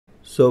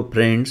So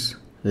friends,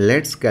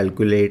 let's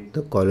calculate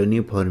the colony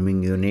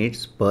forming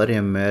units per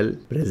ml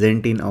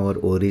present in our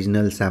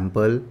original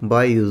sample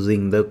by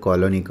using the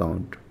colony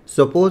count.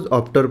 Suppose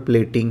after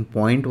plating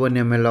 0.1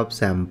 ml of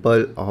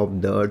sample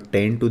of the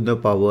 10 to the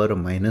power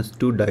minus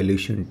 2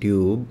 dilution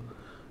tube,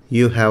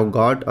 you have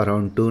got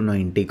around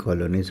 290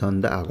 colonies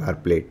on the agar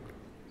plate.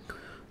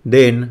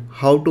 Then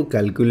how to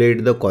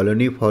calculate the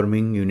colony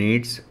forming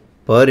units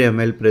per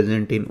ml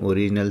present in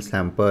original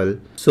sample?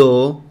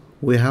 So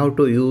we have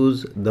to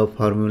use the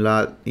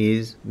formula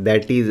is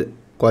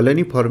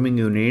colony forming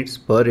units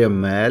per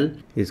ml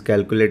is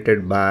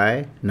calculated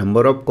by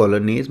number of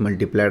colonies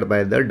multiplied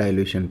by the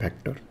dilution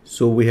factor.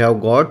 So we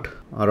have got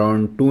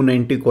around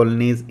 290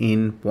 colonies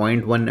in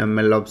 0.1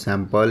 ml of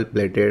sample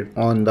plated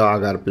on the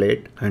agar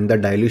plate, and the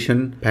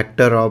dilution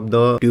factor of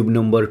the tube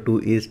number 2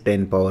 is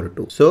 10 power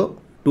 2. So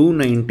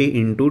 290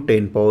 into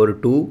 10 power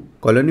 2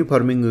 colony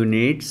forming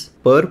units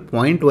per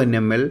 0.1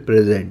 ml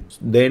present.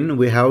 Then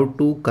we have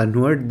to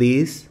convert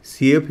this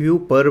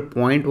CFU per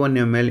 0.1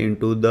 ml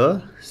into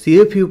the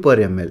CFU per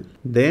ml.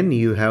 Then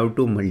you have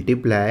to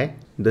multiply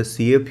the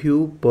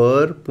CFU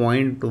per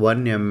 0.1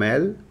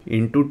 ml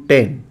into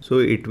 10. So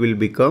it will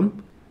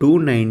become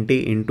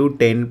 290 into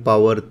 10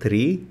 power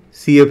 3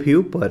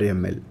 CFU per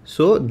ml.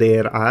 So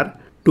there are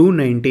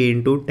 290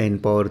 into 10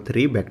 power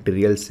 3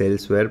 bacterial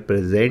cells were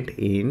present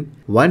in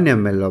 1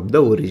 ml of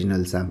the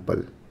original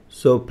sample.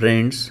 So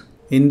friends,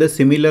 in the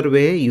similar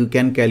way, you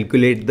can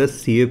calculate the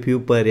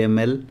CFU per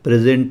ml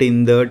present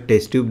in the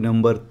test tube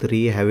number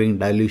 3 having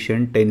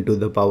dilution 10 to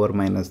the power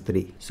minus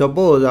 3.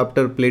 Suppose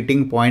after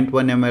plating 0.1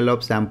 ml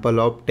of sample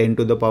of 10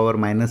 to the power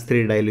minus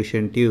 3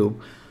 dilution tube,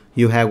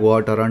 you have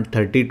got around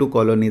 32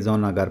 colonies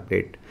on agar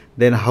plate.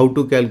 Then how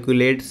to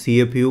calculate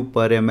CFU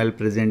per ml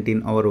present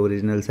in our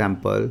original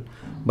sample?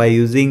 By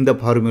using the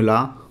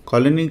formula,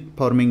 colony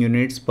forming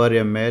units per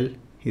ml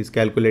is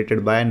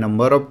calculated by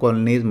number of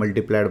colonies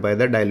multiplied by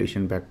the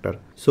dilution factor.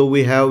 So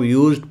we have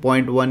used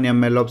 0.1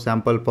 ml of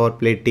sample for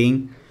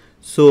plating.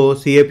 So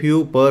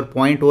CFU per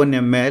 0.1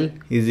 ml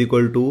is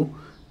equal to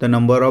the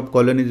number of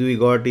colonies we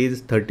got is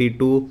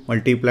 32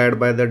 multiplied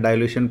by the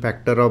dilution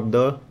factor of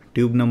the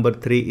tube number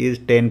 3 is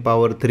 10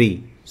 power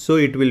 3. So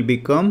it will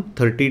become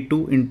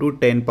 32 into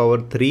 10 power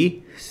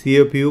 3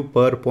 CFU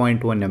per 0.1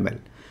 ml.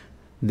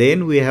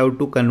 Then we have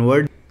to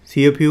convert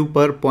CFU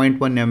per 0.1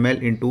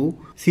 ml into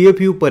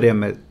CFU per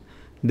ml.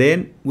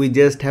 Then we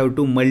just have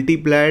to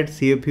multiply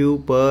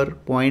CFU per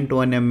 0.1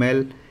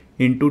 ml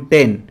into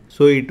 10.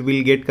 So it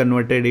will get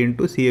converted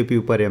into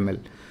CFU per ml.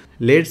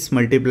 Let's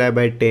multiply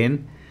by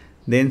 10.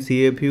 Then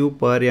CFU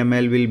per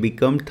ml will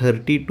become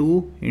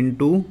 32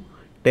 into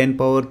 10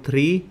 power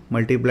 3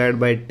 multiplied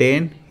by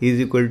 10 is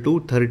equal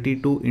to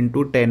 32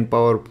 into 10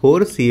 power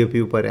 4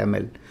 CFU per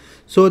ml.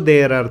 So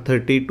there are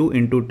 32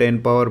 into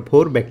 10 power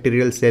 4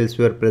 bacterial cells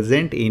were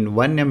present in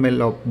 1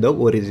 ml of the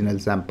original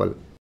sample.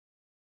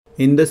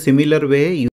 In the similar way,